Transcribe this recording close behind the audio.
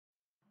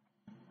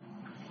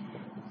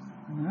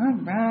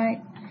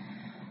right.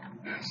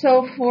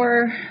 So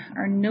for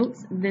our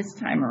notes this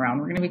time around,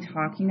 we're going to be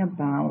talking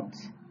about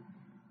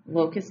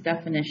locus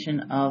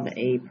definition of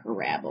a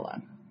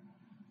parabola.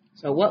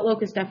 So what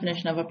locus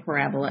definition of a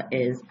parabola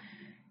is,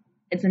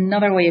 it's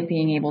another way of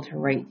being able to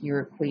write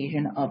your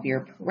equation of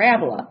your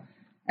parabola.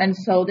 And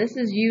so this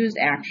is used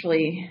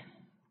actually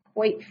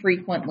quite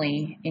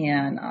frequently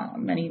in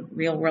many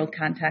real-world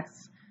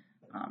contexts.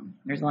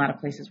 There's a lot of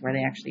places where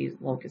they actually use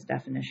locus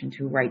definition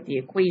to write the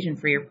equation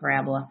for your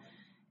parabola,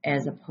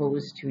 as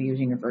opposed to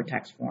using your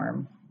vertex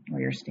form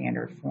or your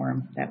standard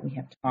form that we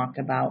have talked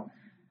about.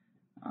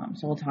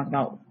 So we'll talk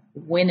about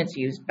when it's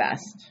used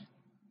best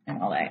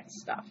and all that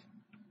stuff.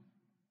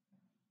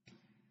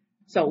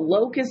 So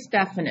locus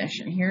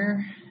definition,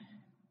 here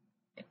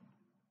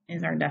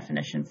is our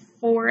definition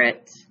for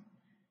it.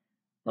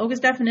 Locus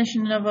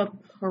definition of a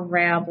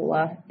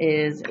parabola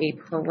is a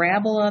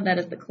parabola that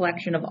is the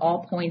collection of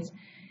all points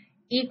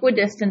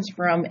equidistant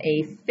from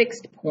a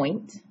fixed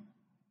point,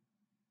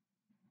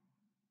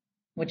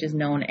 which is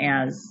known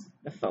as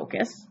the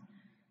focus,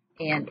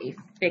 and a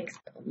fixed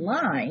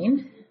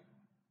line,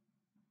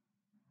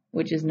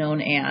 which is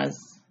known as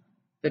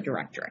the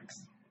directrix.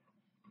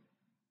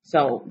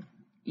 So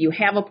you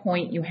have a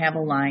point, you have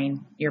a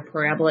line. Your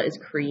parabola is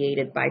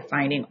created by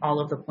finding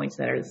all of the points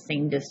that are the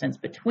same distance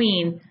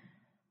between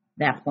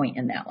that point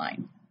and that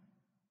line.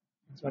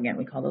 So again,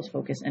 we call those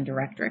focus and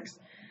directrix.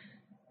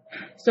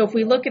 So if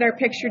we look at our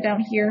picture down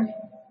here,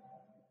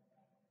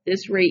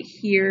 this right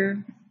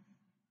here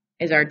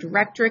is our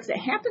directrix. It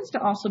happens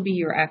to also be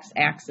your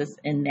x-axis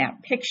in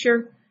that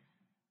picture,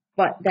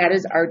 but that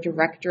is our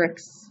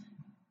directrix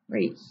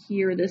right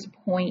here. This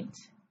point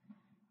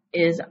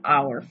is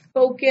our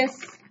focus,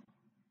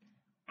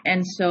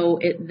 and so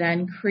it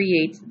then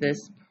creates this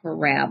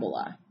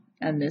parabola,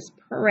 and this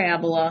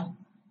parabola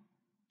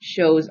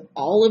shows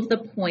all of the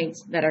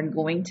points that are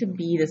going to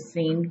be the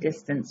same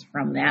distance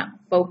from that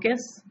focus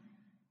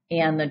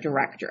and the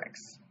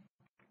directrix.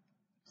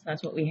 So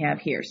that's what we have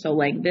here. So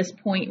like this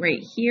point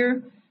right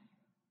here,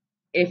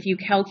 if you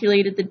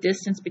calculated the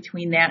distance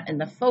between that and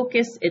the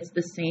focus, it's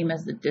the same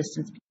as the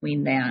distance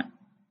between that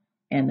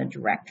and the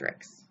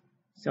directrix.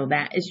 So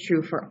that is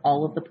true for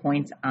all of the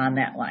points on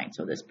that line.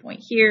 So this point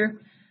here,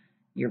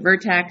 your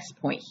vertex,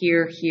 point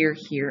here, here,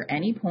 here,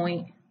 any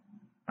point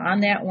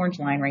on that orange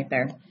line right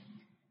there,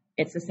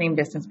 it's the same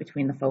distance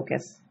between the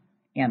focus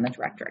and the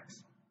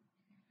directrix.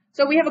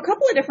 So we have a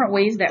couple of different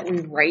ways that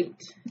we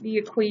write the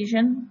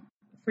equation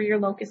for your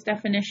locus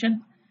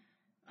definition.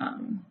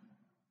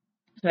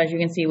 So as you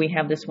can see, we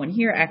have this one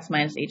here, x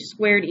minus h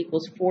squared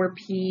equals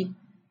 4p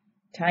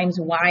times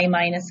y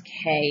minus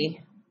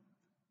k,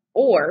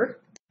 or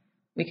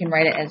we can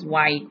write it as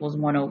y equals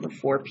 1 over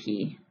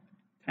 4p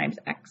times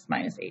x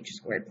minus h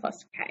squared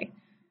plus k.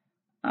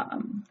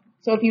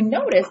 So if you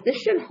notice,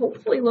 this should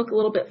hopefully look a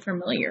little bit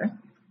familiar.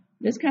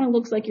 This kind of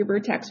looks like your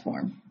vertex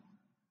form.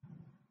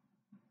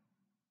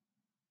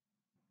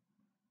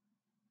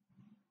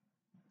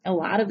 A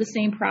lot of the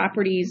same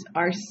properties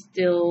are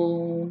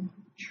still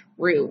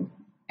true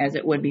as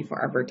it would be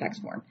for our vertex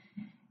form.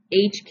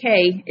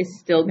 HK is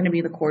still going to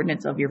be the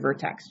coordinates of your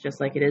vertex, just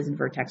like it is in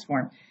vertex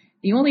form.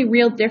 The only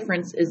real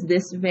difference is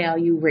this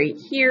value right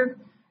here,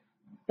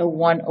 the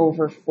 1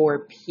 over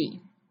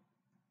 4p.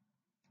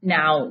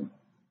 Now,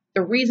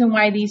 the reason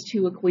why these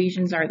two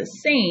equations are the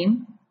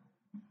same,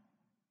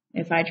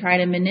 if I try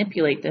to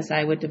manipulate this,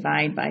 I would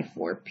divide by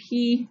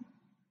 4p.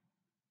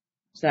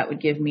 So that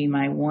would give me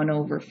my 1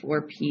 over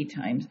 4p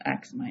times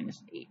x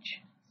minus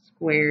h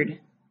squared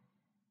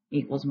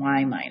equals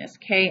y minus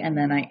k, and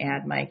then I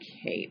add my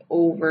k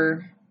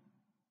over.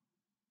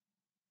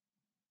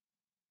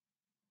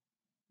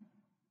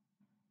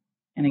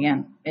 And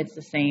again, it's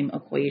the same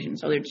equation.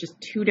 So there's just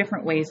two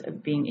different ways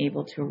of being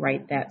able to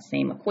write that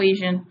same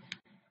equation.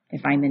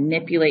 If I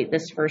manipulate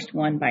this first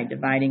one by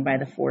dividing by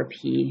the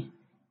 4p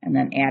and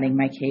then adding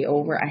my k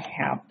over, I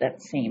have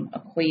that same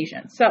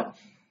equation. So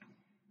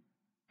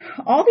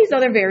all these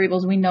other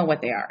variables, we know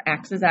what they are.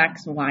 X is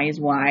x, y is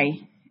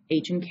y,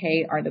 h and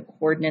k are the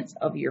coordinates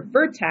of your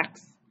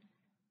vertex.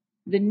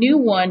 The new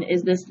one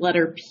is this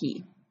letter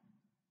p.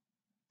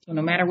 So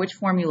no matter which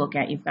form you look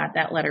at, you've got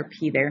that letter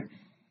p there.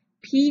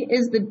 P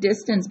is the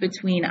distance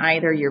between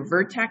either your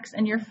vertex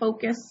and your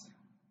focus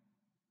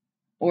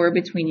or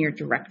between your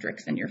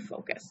directrix and your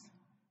focus.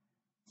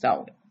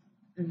 So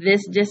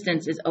this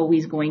distance is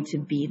always going to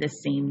be the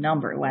same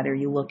number, whether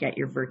you look at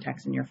your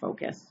vertex and your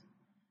focus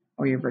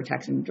or your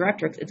vertex and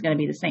directrix, it's going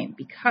to be the same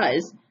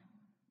because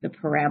the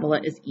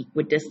parabola is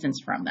equidistant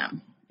from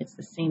them. It's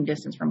the same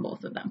distance from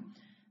both of them.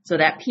 So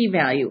that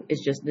p-value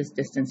is just this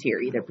distance here,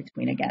 either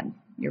between, again,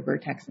 your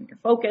vertex and your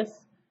focus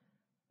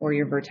or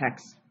your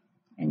vertex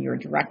and your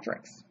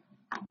directrix.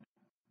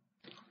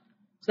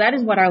 So that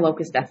is what our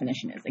locus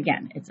definition is.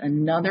 Again, it's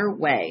another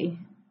way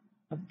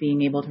of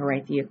being able to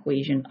write the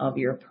equation of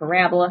your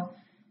parabola,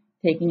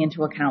 taking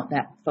into account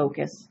that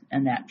focus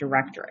and that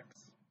directrix.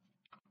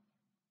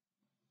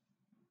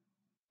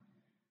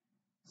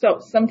 So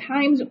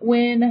sometimes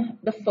when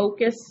the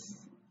focus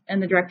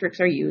and the directrix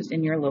are used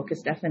in your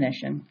locus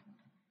definition,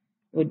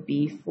 would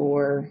be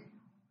for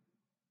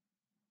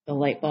the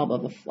light bulb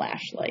of a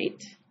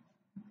flashlight.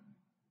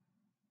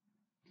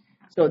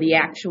 So the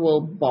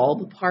actual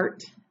bulb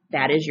part,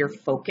 that is your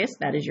focus,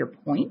 that is your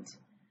point.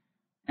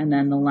 And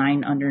then the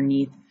line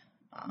underneath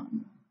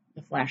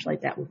the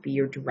flashlight, that would be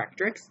your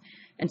directrix.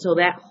 And so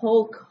that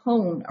whole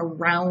cone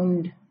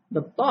around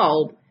the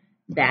bulb,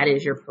 that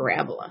is your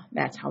parabola.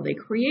 That's how they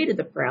created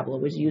the parabola,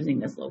 was using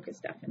this locus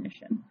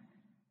definition.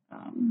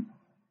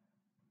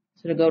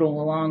 So to go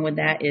along with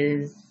that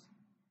is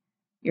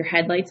your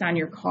headlights on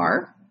your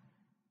car.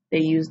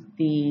 They used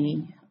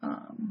the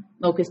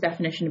locus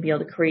definition to be able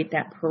to create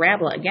that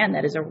parabola. Again,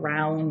 that is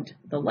around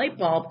the light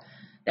bulb.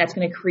 That's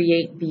going to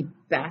create the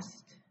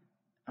best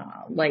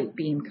light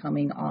beam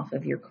coming off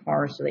of your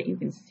car so that you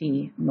can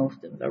see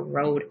most of the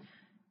road.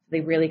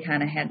 They really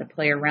kind of had to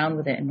play around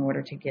with it in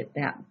order to get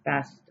that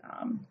best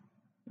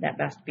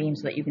beam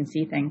so that you can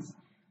see things.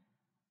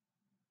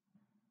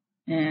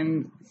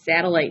 And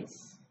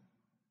satellites,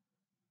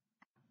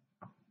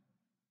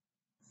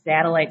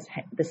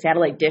 the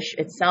satellite dish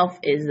itself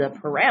is a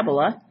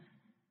parabola.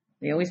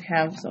 They always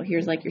have, so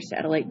here's like your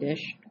satellite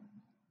dish.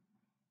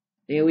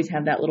 They always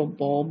have that little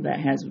bulb that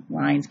has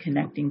lines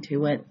connecting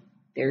to it.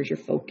 There's your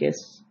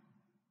focus.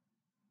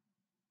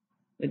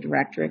 The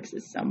directrix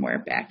is somewhere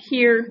back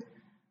here,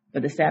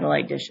 but the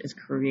satellite dish is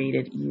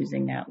created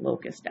using that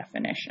locus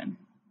definition.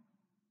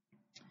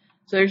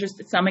 So there's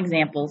just some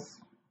examples,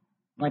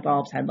 light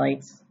bulbs,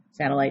 headlights,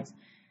 satellites.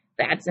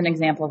 That's an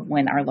example of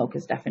when our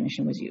locus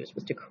definition was used,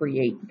 was to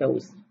create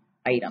those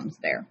items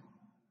there.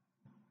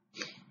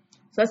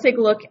 So let's take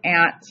a look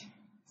at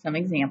some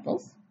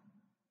examples.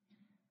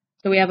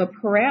 So we have a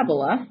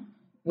parabola,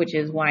 which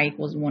is y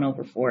equals 1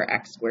 over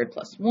 4x squared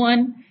plus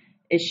 1,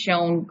 is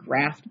shown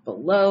graphed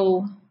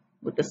below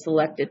with the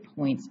selected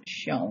points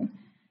shown.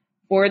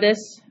 For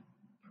this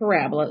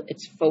parabola,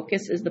 its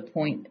focus is the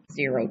point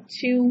 0,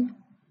 2,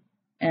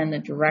 and the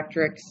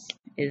directrix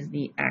is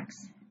the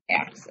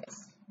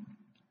x-axis.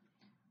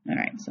 All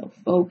right, so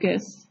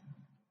focus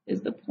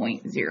is the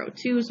point 0,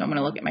 2, so I'm going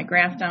to look at my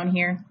graph down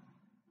here.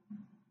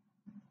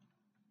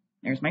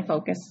 There's my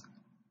focus.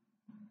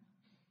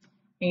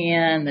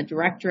 And the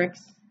directrix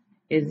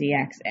is the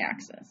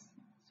x-axis.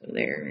 So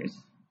there's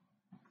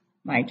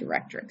my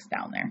directrix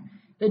down there.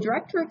 The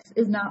directrix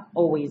is not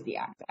always the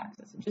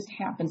x-axis. It just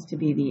happens to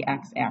be the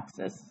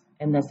x-axis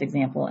in this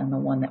example and the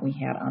one that we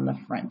had on the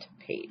front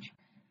page.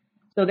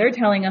 So they're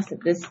telling us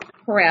that this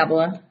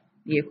parabola,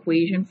 the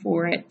equation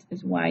for it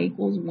is y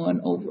equals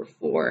 1 over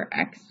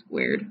 4x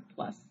squared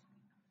plus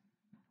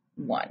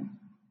 1.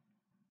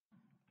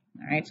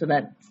 All right, so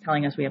that's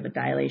telling us we have a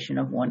dilation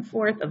of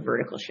 1/4, a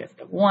vertical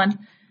shift of 1.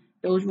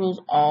 Those rules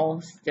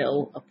all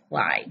still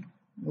apply.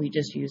 We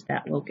just use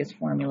that locus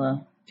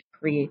formula to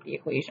create the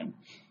equation.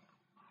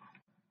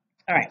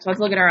 All right, so let's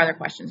look at our other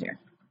questions here.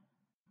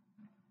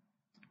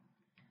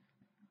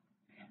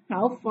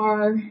 How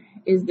far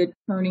is the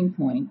turning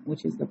point,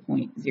 which is the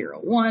point 0,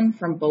 1,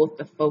 from both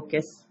the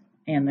focus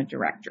and the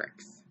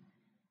directrix?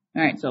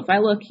 All right, so if I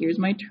look, here's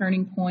my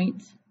turning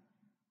point.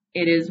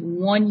 It is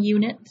 1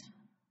 unit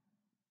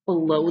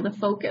below the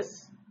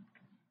focus,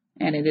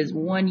 and it is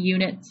 1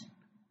 unit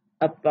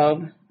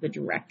above the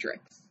directrix.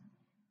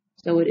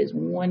 So it is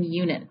 1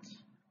 unit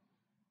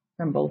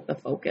from both the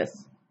focus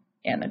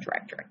and the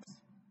directrix.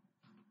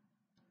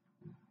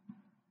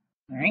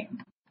 All right.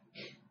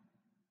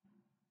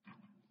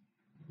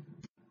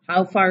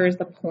 How far is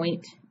the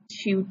point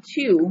 2,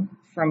 2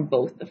 from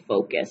both the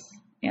focus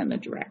and the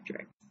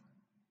directrix?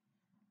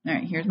 All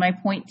right, here's my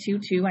point 2,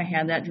 2. I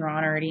had that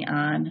drawn already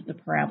on the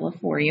parabola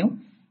for you.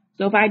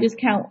 So if I just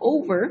count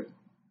over,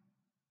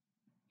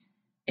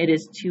 it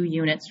is 2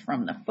 units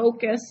from the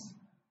focus,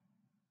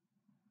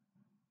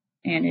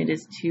 and it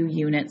is 2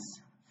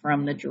 units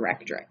from the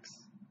directrix.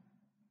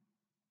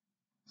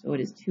 So it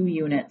is 2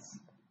 units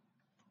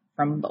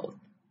from both.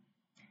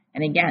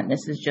 And again,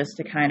 this is just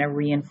to kind of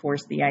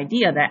reinforce the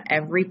idea that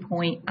every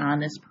point on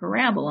this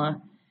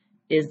parabola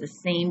is the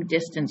same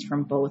distance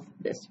from both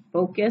this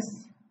focus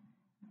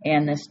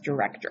and this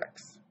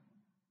directrix.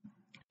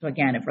 So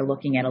again, if we're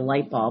looking at a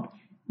light bulb,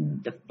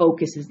 the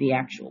focus is the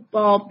actual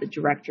bulb, the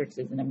directrix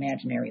is an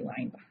imaginary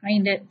line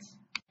behind it.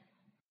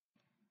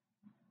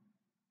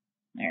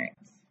 All right,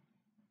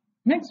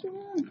 next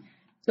one.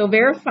 So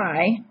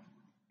verify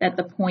that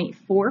the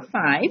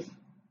 0.45,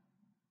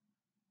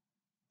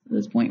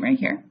 this point right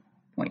here,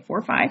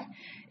 0.45,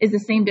 is the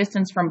same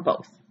distance from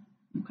both.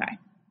 Okay,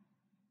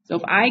 so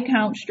if I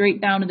count straight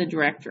down to the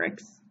directrix,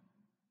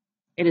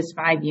 it is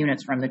 5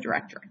 units from the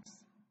directrix.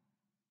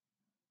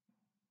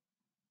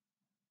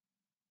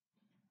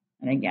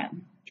 And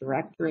again,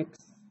 directrix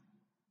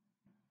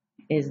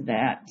is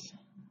that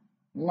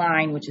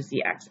line, which is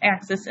the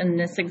x-axis. In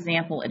this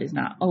example, it is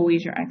not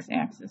always your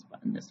x-axis,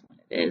 but in this one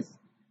it is.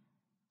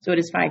 So it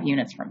is 5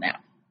 units from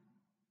that.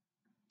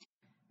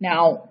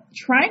 Now,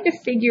 trying to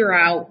figure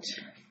out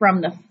from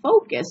the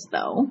focus,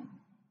 though,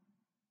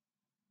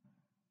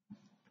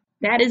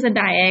 that is a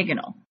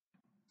diagonal.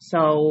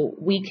 So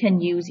we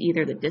can use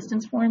either the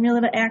distance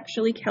formula to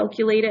actually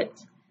calculate it.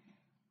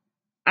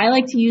 I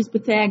like to use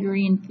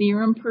Pythagorean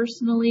theorem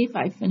personally. If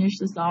I finish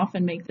this off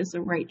and make this a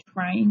right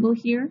triangle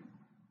here,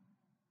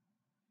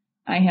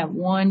 I have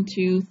 1,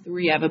 2,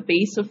 3. I have a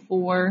base of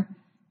 4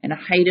 and a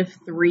height of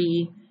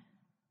 3,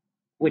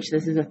 which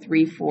this is a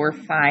 3, 4,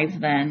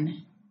 5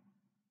 then.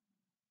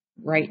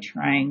 Right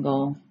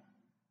triangle.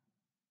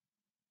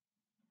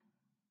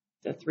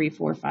 It's a 3,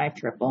 4, 5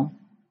 triple.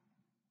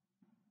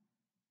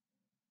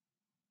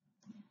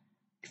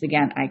 Because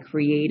again, I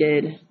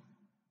created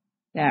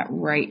that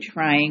right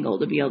triangle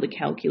to be able to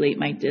calculate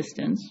my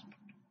distance.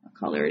 I'll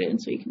color it in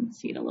so you can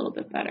see it a little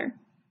bit better,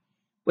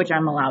 which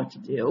I'm allowed to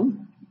do.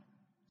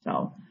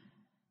 So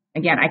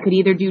again, I could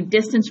either do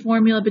distance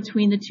formula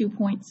between the 2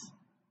 points,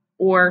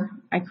 or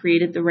I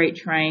created the right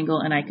triangle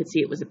and I could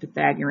see it was a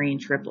Pythagorean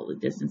triple. The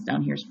distance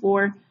down here is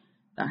 4,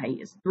 the height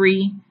is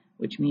 3,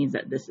 which means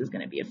that this is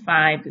going to be a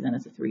 5 because then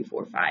it's a 3,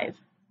 4, 5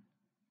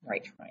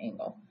 right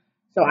triangle.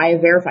 So I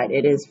have verified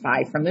it is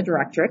 5 from the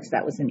directrix.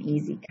 That was an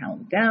easy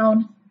count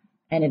down.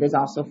 And it is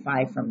also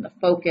 5 from the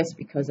focus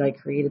because I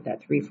created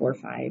that 3, 4,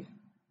 5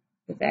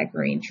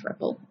 Pythagorean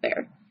triple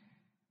there.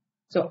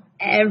 So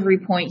every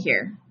point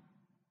here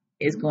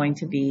is going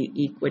to be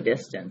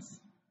equidistance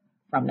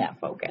from that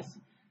focus.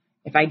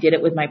 If I did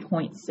it with my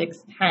 0.6,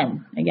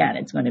 10, again,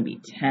 it's going to be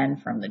 10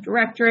 from the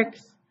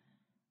directrix.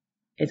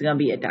 It's going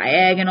to be a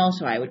diagonal,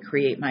 so I would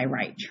create my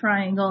right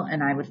triangle,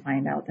 and I would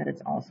find out that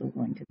it's also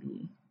going to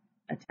be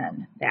a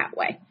 10 that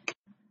way.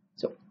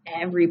 So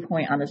every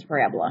point on this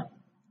parabola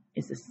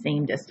is the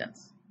same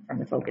distance from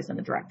the focus and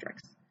the directrix.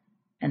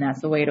 And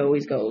that's the way it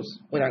always goes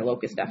with our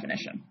locus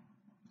definition.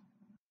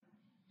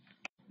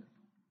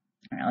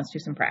 All right, let's do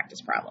some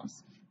practice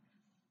problems.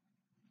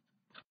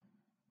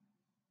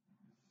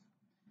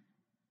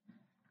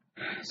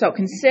 So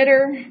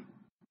consider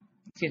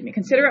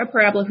a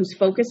parabola whose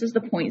focus is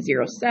the point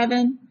 0,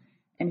 7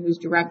 and whose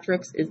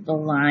directrix is the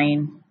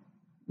line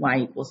y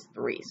equals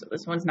 3. So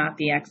this one's not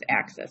the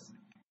x-axis.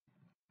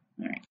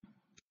 All right.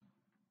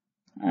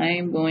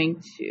 I'm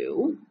going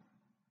to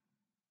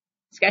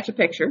sketch a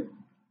picture.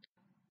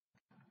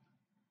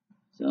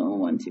 So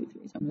 1, 2,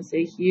 3. So I'm going to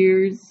say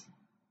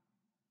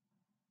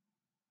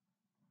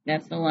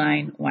that's the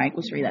line, y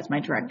equals 3. That's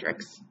my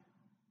directrix.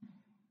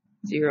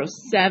 0,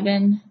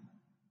 7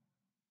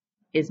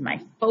 is my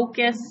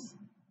focus.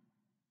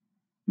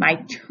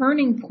 My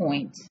turning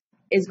point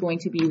is going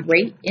to be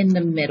right in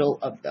the middle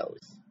of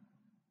those.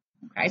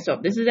 Okay, so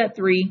if this is at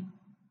 3,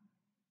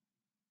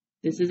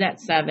 this is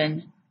at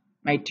 7,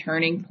 my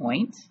turning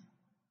point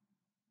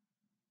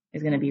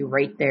is going to be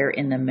right there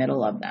in the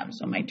middle of them.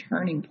 So my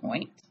turning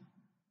point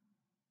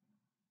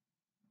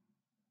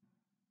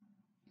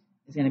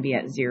is going to be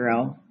at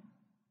 0,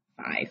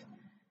 5.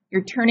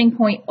 Your turning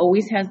point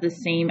always has the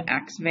same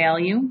x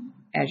value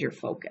as your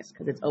focus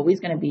because it's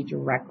always going to be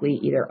directly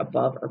either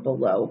above or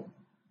below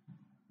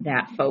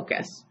that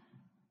focus.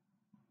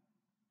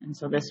 And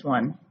so this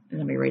one is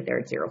going to be right there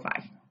at 0, 5.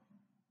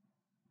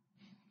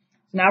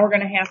 So now we're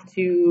going to have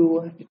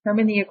to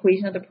determine the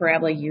equation of the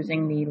parabola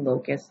using the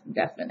locus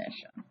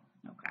definition.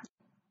 Okay.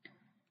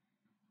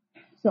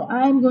 So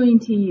I'm going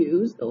to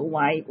use the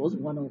y equals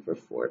 1 over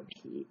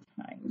 4p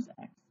times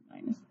x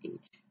minus h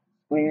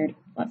squared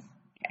plus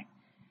k.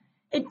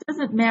 It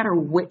doesn't matter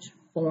which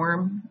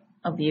form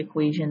of the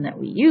equation that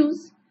we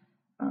use.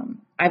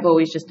 I've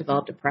always just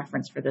developed a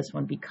preference for this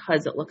one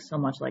because it looks so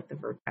much like the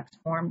vertex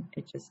form.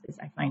 It just is,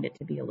 I find it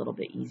to be a little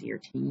bit easier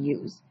to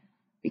use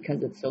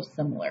because it's so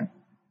similar.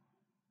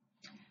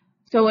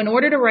 So in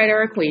order to write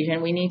our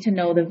equation, we need to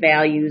know the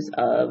values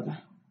of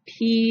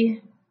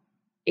p,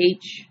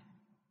 h,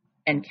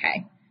 and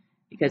k.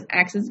 Because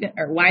y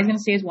is going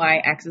to stay as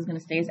y, x is going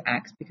to stay as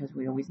x because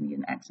we always need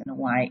an x and a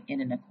y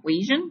in an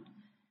equation.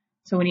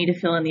 So we need to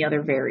fill in the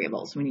other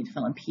variables. So we need to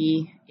fill in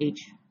p,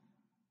 h,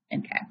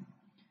 and k.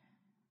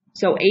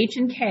 So h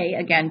and k,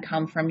 again,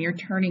 come from your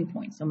turning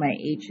point. So my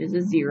h is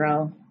a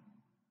 0,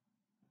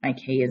 my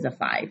k is a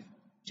 5,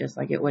 just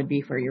like it would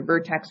be for your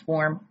vertex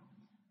form.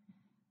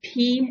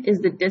 P is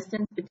the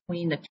distance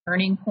between the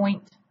turning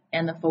point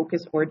and the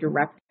focus or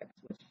directrix.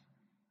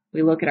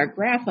 We look at our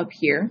graph up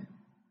here,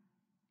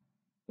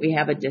 we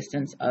have a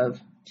distance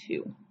of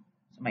 2.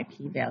 So my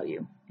p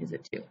value is a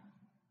 2.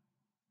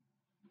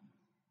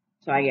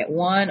 So I get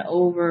 1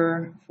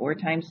 over 4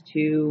 times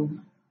 2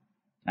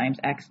 times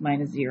x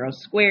minus 0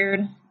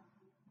 squared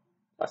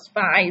plus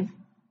 5.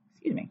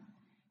 Excuse me.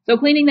 So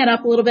cleaning that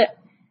up a little bit,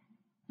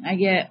 I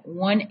get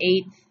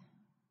 1/8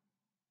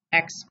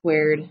 x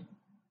squared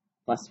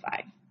plus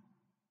 5.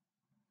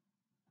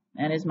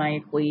 That is my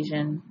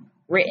equation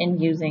written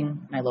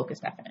using my locus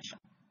definition.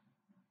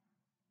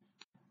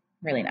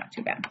 Really not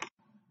too bad.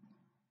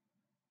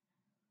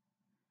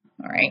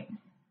 All right,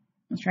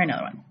 let's try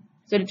another one.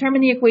 So determine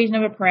the equation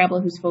of a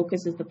parabola whose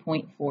focus is the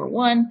point 4,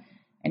 1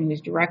 and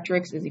whose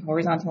directrix is the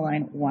horizontal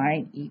line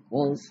y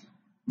equals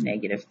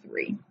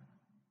 -3.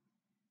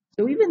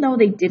 So even though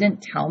they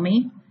didn't tell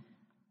me,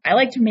 I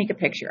like to make a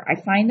picture. I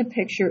find the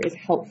picture is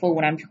helpful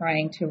when I'm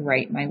trying to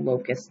write my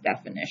locus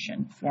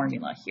definition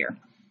formula here.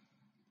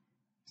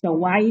 So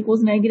y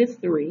equals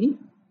 -3.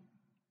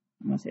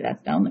 I'm going to say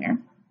that's down there.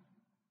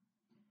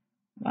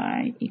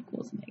 y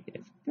equals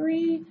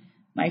 -3.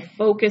 My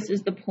focus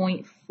is the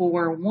point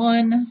 4,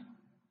 1.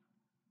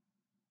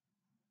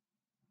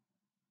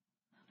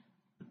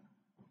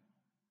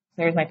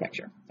 There's my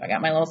picture. So I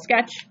got my little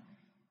sketch.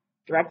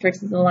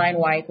 Directrix is the line,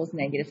 y equals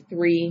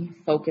 -3.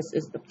 Focus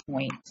is the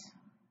point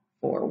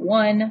 4,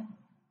 1.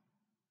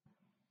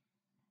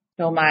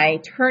 So my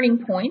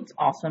turning point,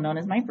 also known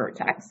as my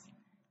vertex,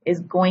 is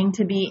going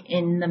to be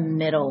in the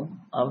middle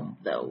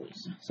of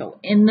those. So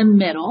in the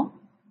middle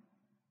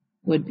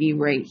would be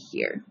right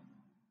here.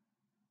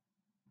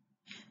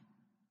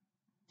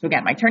 So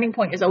again, my turning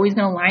point is always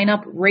going to line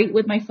up right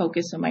with my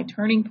focus. So my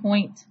turning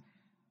point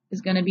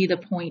is going to be the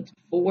point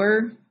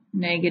 4,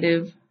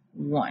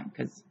 -1,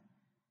 because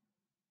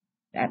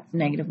that's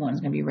 -1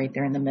 is going to be right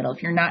there in the middle.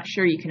 If you're not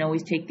sure, you can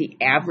always take the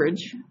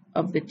average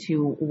of the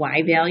two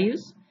y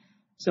values.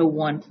 So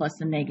 1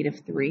 plus a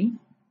 -3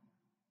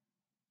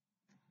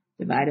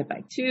 divided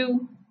by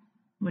 2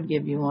 would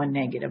give you a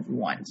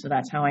 -1. So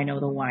that's how I know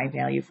the y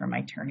value for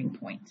my turning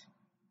point.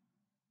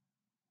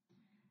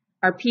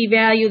 Our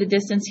p-value, the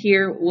distance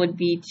here would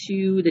be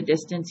 2. The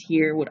distance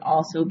here would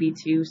also be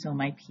 2. So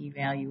my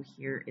p-value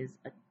here is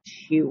a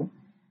 2.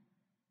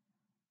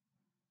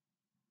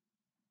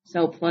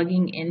 So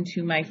plugging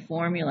into my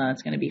formula,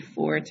 it's going to be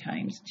 4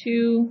 times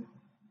 2,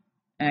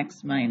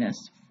 x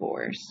minus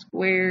 4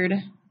 squared,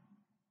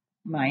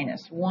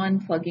 minus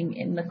 1, plugging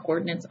in the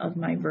coordinates of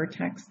my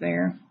vertex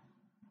there.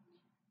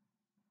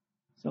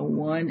 So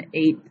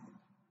 1/8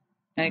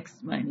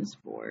 x minus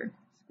 4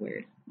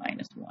 squared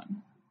minus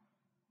 1.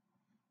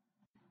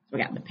 So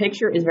again, the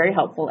picture is very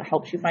helpful. It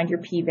helps you find your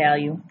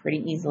p-value pretty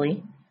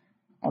easily,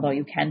 although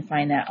you can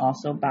find that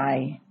also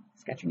by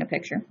sketching a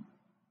picture.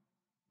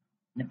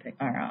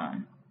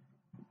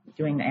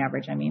 Doing the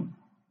average, I mean.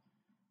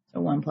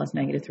 So 1 plus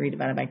 -3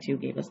 divided by 2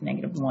 gave us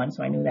 -1,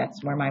 so I knew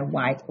that's where my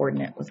y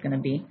coordinate was going to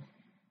be.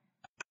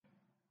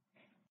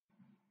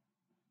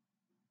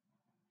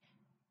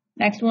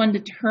 Next one,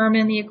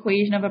 determine the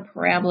equation of a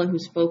parabola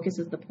whose focus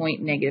is the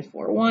point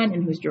 -4, 1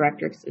 and whose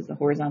directrix is the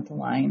horizontal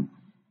line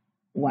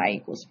y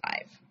equals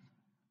 5.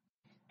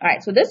 All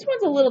right, so this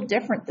one's a little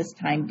different this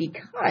time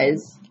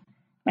because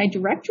my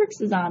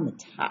directrix is on the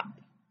top.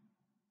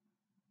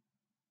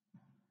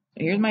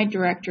 So here's my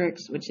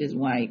directrix, which is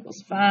y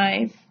equals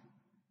 5.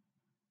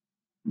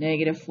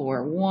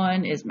 -4,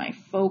 1 is my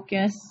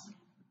focus.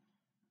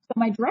 So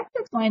my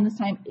directrix line this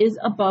time is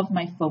above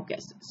my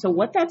focus. So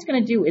what that's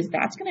going to do is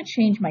that's going to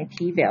change my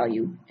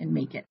p-value and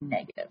make it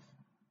negative.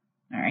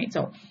 All right,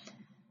 so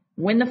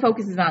when the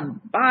focus is on the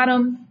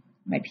bottom,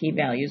 my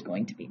p-value is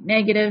going to be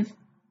negative.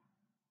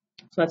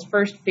 So let's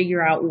first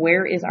figure out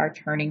where is our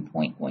turning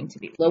point going to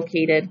be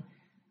located.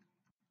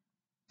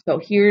 So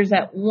here's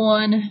at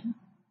 1,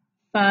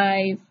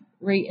 5,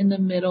 right in the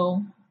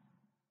middle.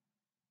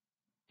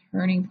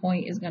 Turning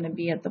point is going to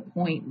be at the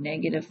point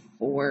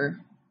 -4,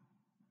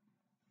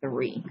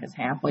 3, because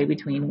halfway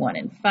between 1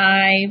 and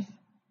 5,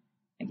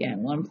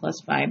 again, 1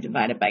 plus 5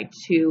 divided by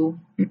 2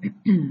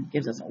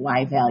 gives us a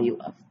y value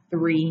of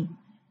 3.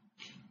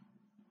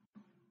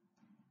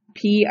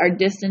 P, our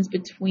distance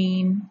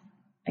between,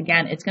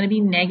 again, it's going to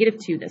be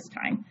 -2 this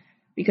time,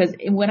 because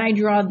when I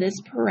draw this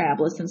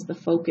parabola, since the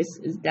focus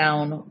is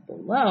down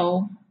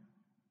below,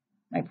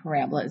 my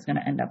parabola is going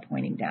to end up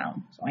pointing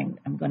down. So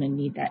I'm going to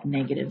need that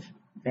negative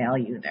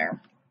value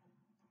there.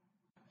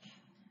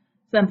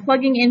 So I'm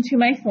plugging into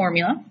my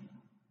formula.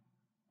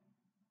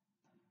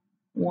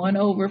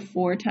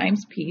 1/4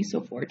 times p,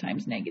 so 4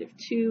 times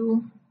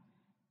 -2,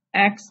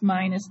 x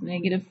minus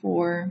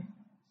 -4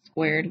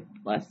 squared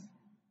plus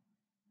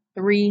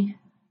 3.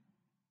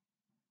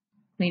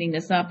 Cleaning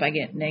this up, I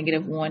get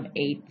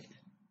 -1/8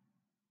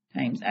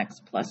 times x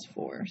plus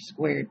 4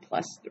 squared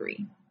plus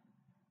 3.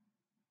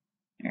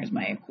 There's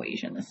my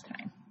equation this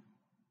time.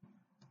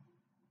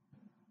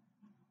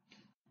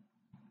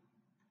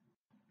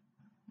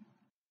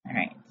 All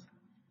right.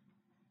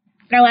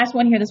 And our last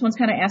one here, this one's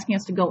kind of asking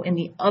us to go in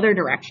the other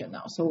direction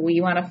though. So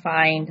we want to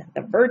find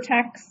the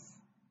vertex.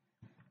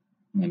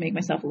 I'm going to make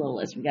myself a little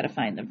list. We got to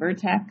find the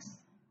vertex.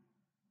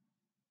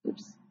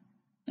 Oops.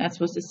 Not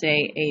supposed to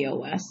say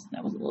AOS.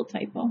 That was a little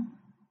typo.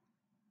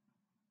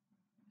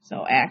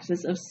 So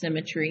axis of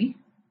symmetry.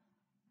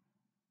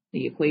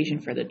 The equation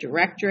for the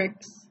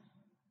directrix.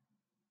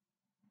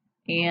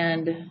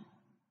 And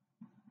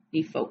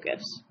the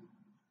focus.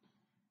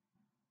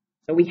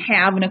 So we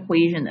have an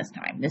equation this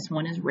time. This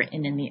one is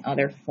written in the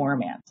other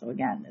format. So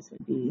again, this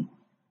would be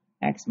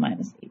x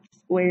minus h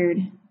squared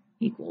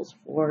equals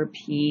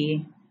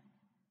 4p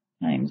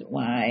times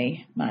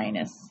y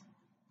minus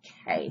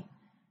k.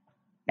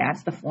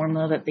 That's the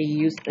formula that they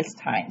used this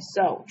time.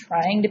 So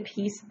trying to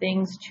piece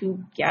things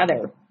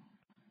together.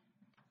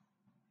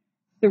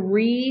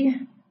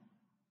 3,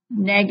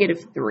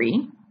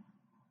 -3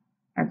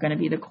 are going to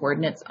be the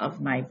coordinates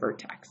of my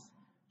vertex.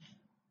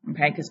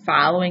 Okay, because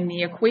following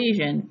the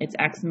equation, it's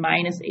x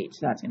minus h,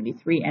 so that's going to be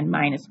 3 and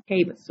minus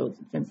k, but so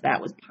since that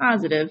was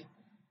positive,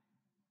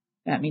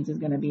 that means it's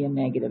going to be a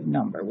negative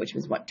number, which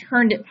is what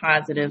turned it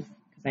positive,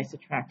 because I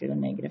subtracted a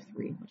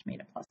 -3, which made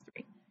it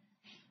 +3.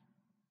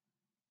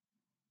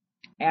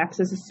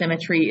 axis of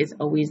symmetry is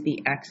always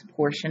the x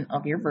portion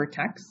of your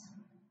vertex.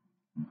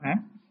 Okay.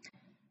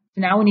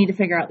 So now we need to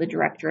figure out the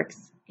directrix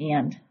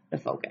and the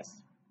focus.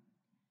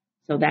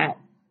 So that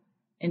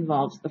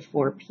involves the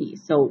 4p.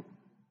 So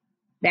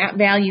that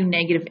value,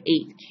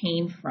 -8,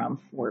 came from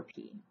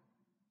 4p.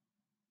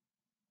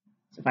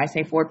 So if I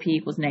say 4p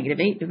equals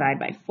 -8, divide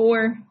by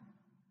 4,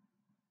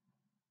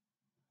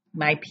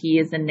 my p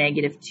is a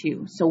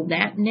 -2. So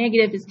that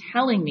negative is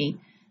telling me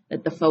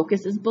that the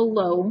focus is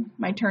below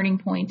my turning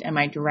point and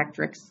my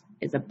directrix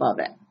is above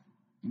it.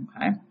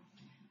 Okay.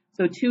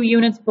 So 2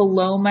 units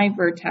below my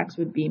vertex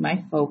would be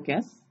my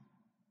focus.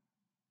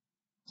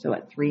 So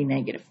at 3,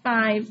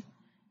 -5.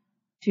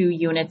 2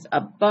 units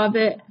above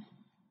it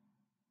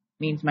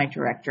means my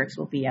directrix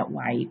will be at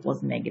y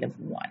equals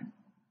 -1.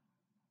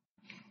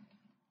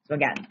 So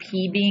again,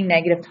 p being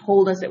negative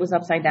told us it was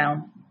upside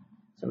down.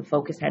 So the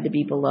focus had to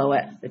be below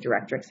it. The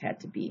directrix had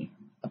to be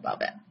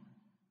above it.